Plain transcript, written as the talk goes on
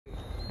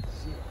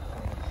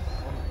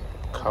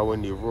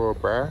Kawani Raw,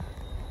 bruh.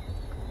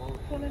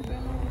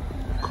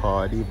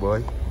 Cardi,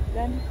 boy.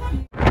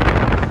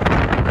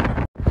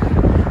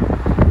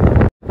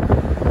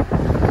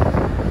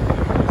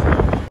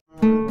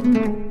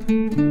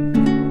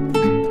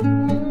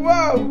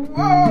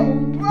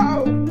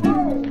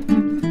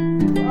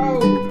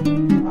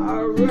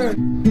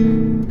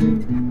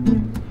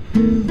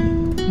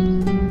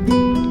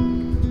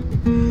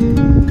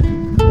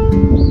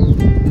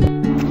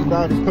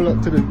 About to pull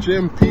up to the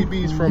gym.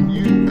 PBs from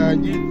you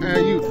and you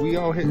and you. We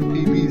all hitting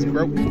PBs,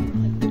 bro.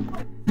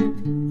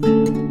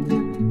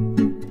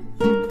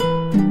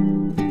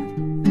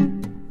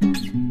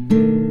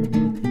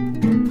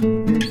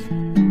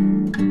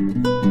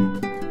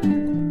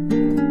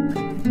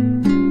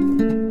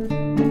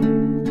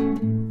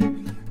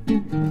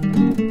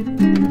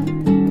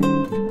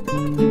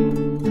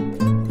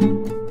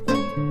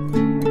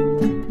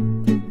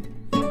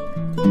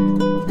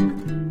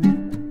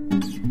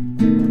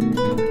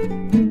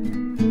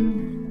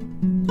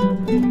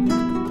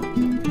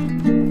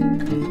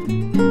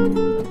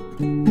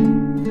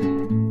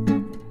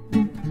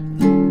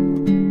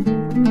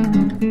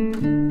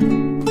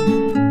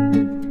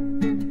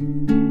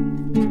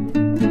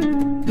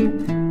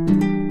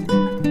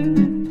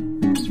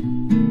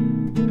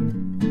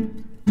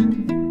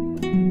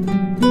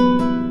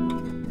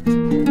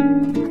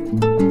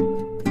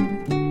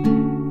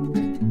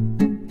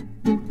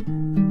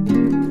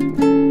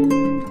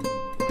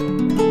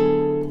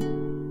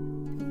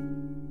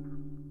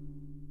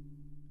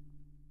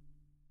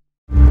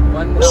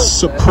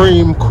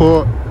 Supreme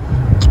Court.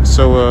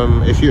 So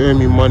if you owe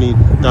me money,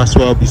 that's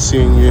where I'll be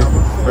seeing you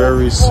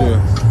very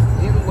soon.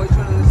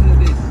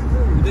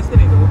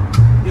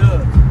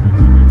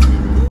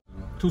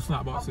 Two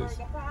snack boxes.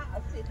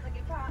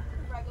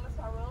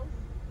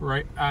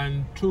 Right,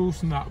 and 2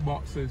 snack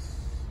boxes.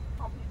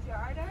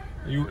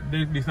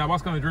 The snack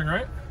box kind of drink,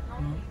 right?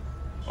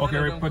 Okay,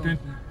 right, put in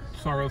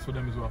sorrows for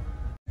them as well.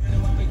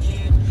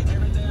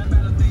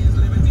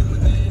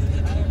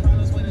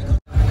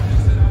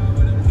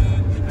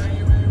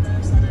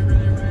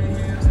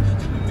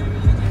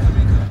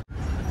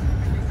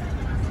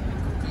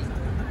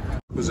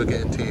 Are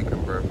getting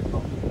taken, bro.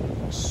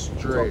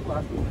 Straight.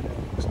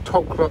 It's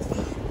top class.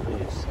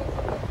 Yes.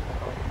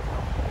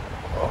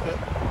 Okay.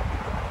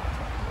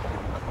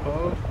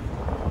 Code.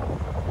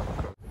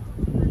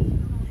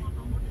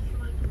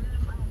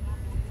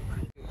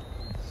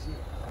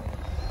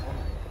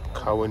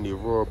 Kawani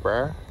Raw,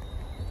 bruh.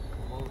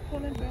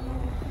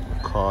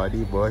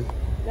 Cardi, boy.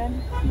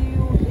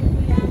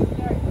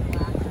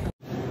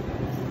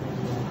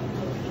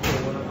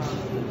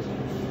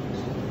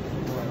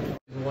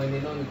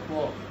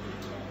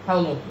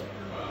 Hell no.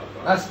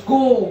 Let's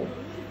go.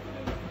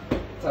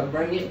 So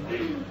bring it.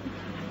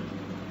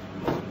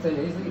 Take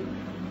it easy.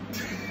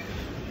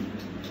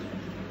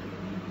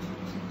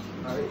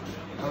 Alright.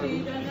 So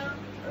you done now?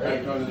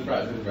 Alright, come to the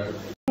practice, bro.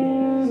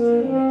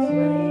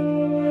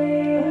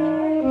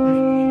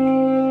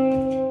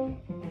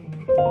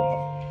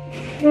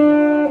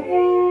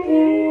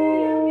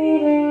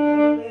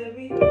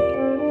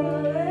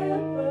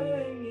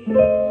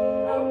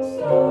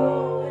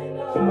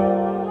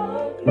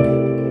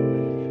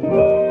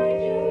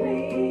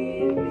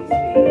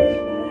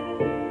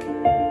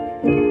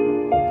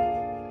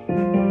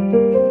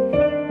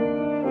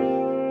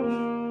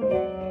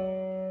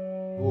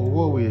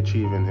 What are we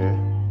achieving here?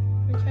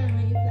 We're trying to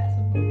make it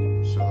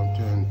flexible. So I'm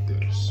doing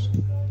this.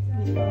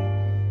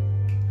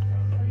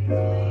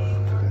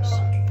 This.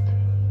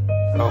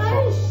 How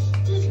far?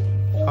 Just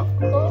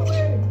forward.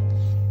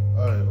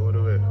 Alright, all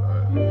the way.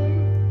 Alright.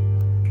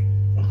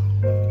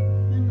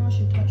 Your nose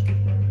should touch the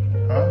floor.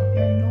 Huh?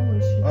 Your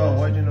nose should Oh, touch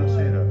why'd you not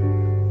say that?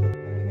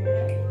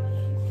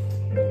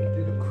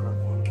 Do the crap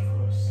one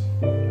first.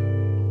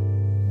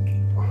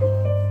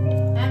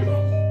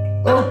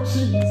 Oh,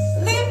 jeez.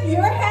 Lift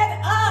your head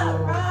up,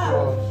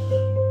 Rob.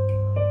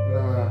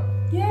 Nah.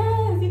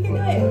 Yes, you can do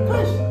it.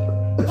 Push.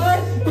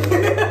 Push.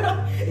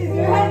 Is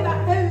your head not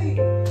heavy?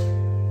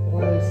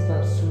 Why is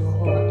that so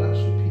hard? That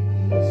should be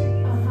easy.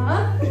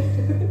 Uh-huh.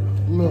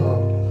 No.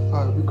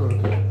 Alright, we gotta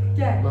do it.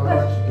 Yeah. No, I'm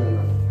Push. actually doing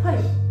that.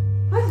 Push.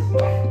 Push.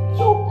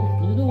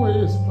 You know what it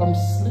is? I'm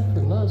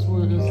slipping. That's what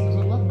it is. There's a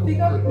lack of Pick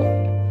up. grip.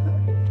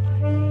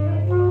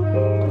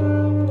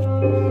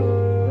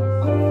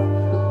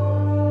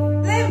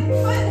 Lift.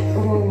 Foot.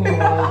 Oh my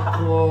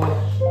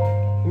gosh.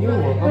 You know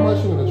what? I'm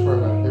actually gonna try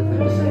that every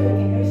day.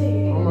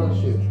 I'm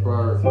actually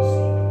embarrassed.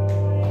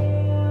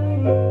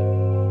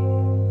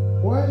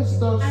 Why is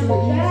that so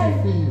easy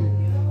for you?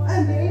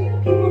 And then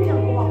people can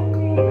walk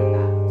like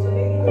that. So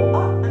they go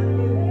up and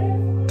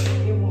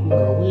they walk. No,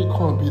 we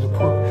can't be the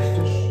progress.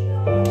 Just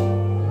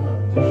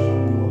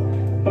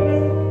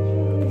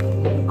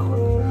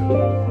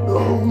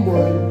oh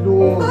my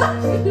lord.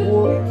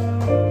 What?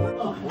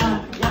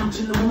 I'm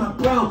chillin' with my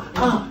bro,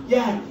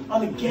 yeah, on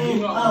the game,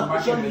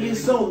 Shorty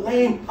is so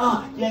lame,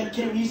 yeah,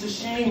 Carrie's a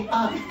shame,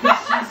 cause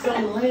she's so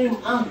lame,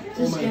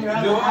 just get her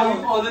out of the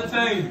house. All the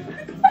time.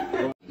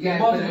 You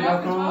gotta put it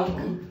up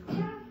on.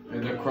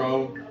 In the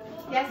Chrome.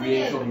 Yes, We it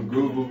ain't is. from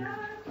Google.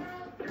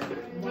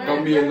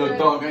 Got me in the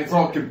dark, I ain't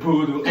talking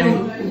poodle,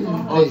 ayy.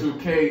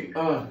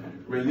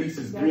 R2K,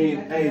 releases green,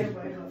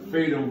 ayy.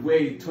 Fade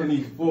away,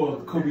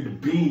 24, Kobe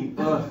Bean,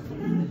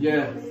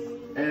 yeah.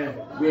 And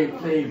we ain't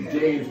playing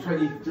James,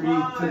 23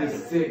 to the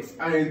 6.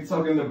 I ain't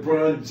talking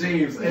LeBron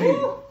James,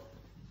 ayy.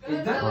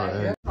 Is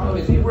that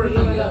is he working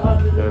on that?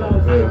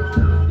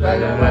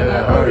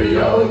 Hurry,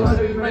 yo.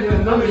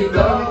 Tell me,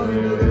 dog.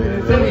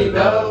 Tell me,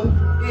 dog.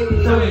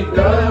 Tell me,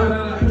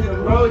 dog.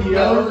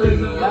 Rodeo.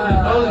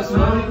 Oh, the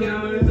smoke.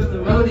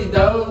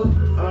 Rodeo.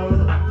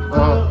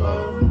 Oh,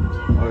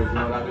 you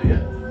know that bit,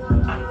 yeah?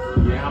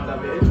 You ain't have that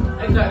bit?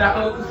 Ain't got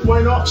that. Why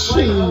not?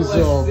 Jeez,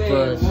 oh,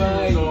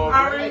 bro.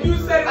 Aaron, you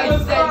said it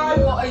was fine.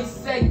 I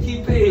said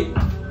keep it.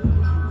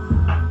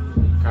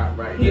 Cat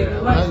right there.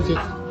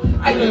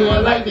 I know I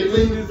like it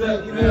when you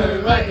say you know I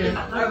like it.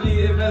 I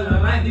believe it I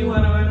like you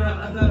when I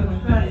thought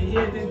I'm funny.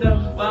 Yeah, this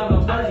stuff, but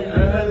I'm funny. I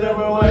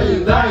never want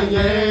you dying,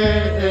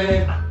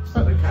 yeah.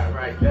 Stop the cat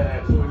right there.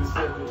 That's what he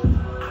said.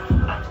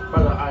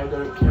 Brother, I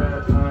don't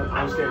care.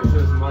 I'm just getting to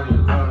this money.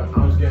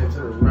 I'm just getting to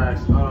the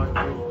racks. Give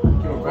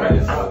a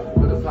brand up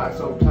with the plaques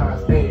on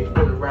plaques. Hey, with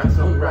the racks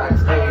on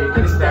racks. Hey, with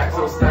the stacks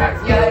on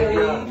stacks.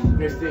 Yeah.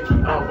 They're sticky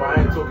up, but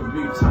I ain't talking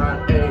blue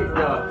time. Hey,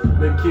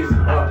 little kizzy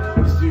up.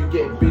 I'm just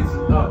getting busy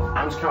up.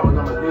 I'm just counting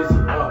on my Lizzie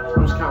up.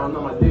 I'm just counting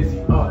on my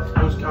Lizzie up.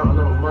 I'm just counting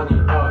on my money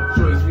up.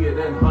 Sure, it's sweeter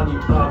than honey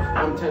up.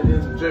 I'm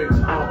telling some jokes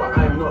up, but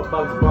I'm not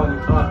Bugs Bunny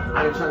up.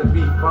 I ain't trying to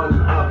be funny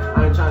up. I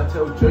ain't trying to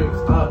tell jokes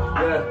up.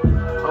 Yeah,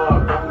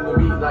 rapping the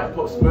beat like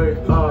Pop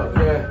Smoke up.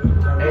 Yeah,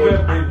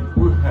 hey,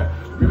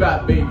 we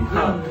rap baby, my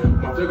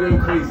dog going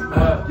crazy.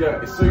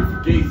 Yeah, it's so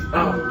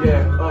fugazi.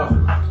 Yeah,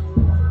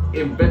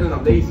 in bed and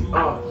I'm lazy.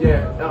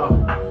 Yeah,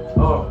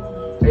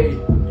 hey,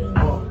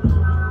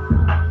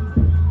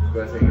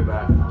 Better take it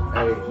back.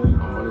 Hey,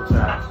 I'm on the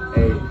track.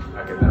 Hey,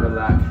 I can never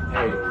lack.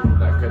 Hey,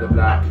 like Credit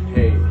Black.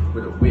 Hey,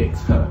 with the wigs.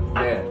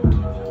 Yeah,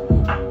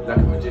 like a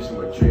magician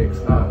with tricks.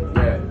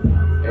 Yeah,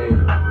 hey.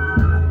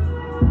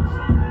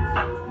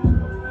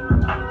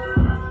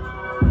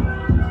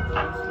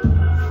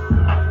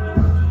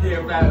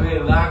 Here, rap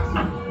with locks.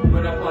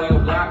 Put up on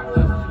your block.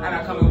 And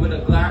I come in with a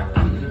Glock.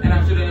 And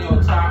I'm shooting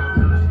your top.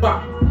 Pop,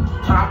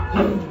 pop.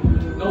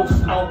 No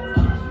smoke.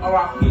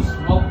 R.I.P.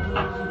 smoke.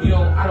 You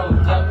know, I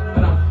don't duck.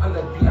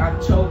 I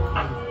choke,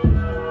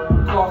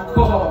 cough,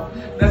 cough.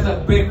 That's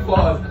a big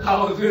pause.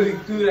 I was really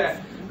do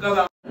that because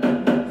I'm.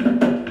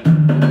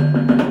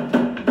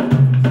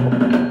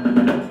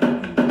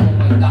 Oh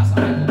my God, that's a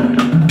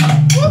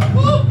whoop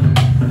whoop.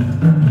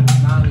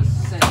 Now the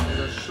scent is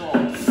a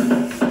short.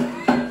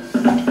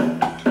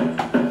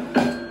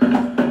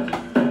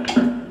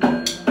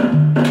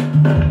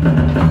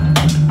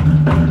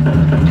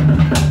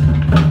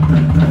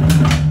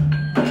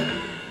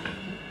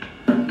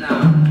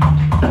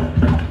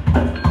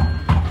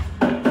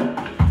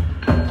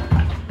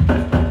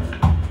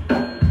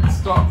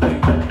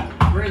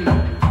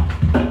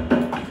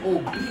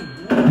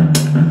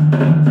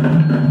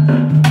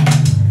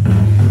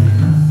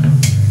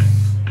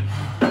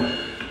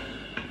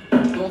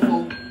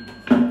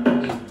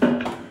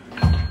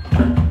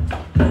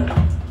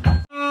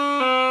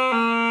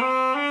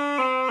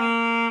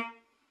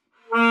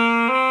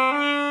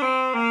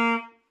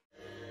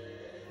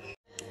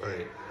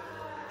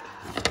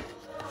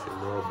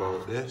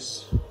 This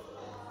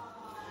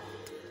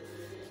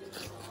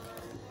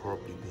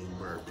probably be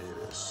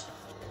Barbados.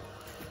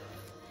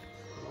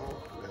 Oh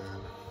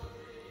man,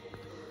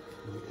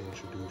 let me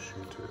introduce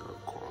you to a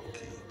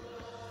conky.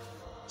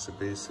 So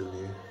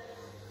basically,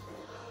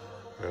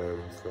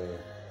 for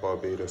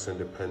Barbados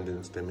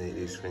independence, they made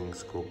these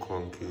things called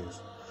conkies.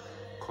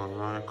 Can't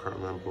lie, I can't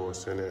remember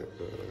what's in it,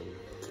 but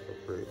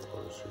I'll break it so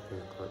you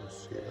can kind of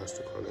see. That's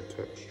the kind of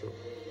texture.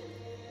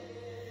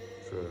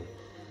 So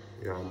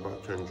yeah, I'm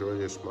about to enjoy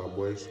this, my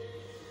boys,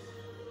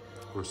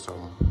 with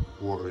some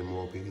watery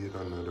morbid. You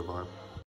don't know the vibe.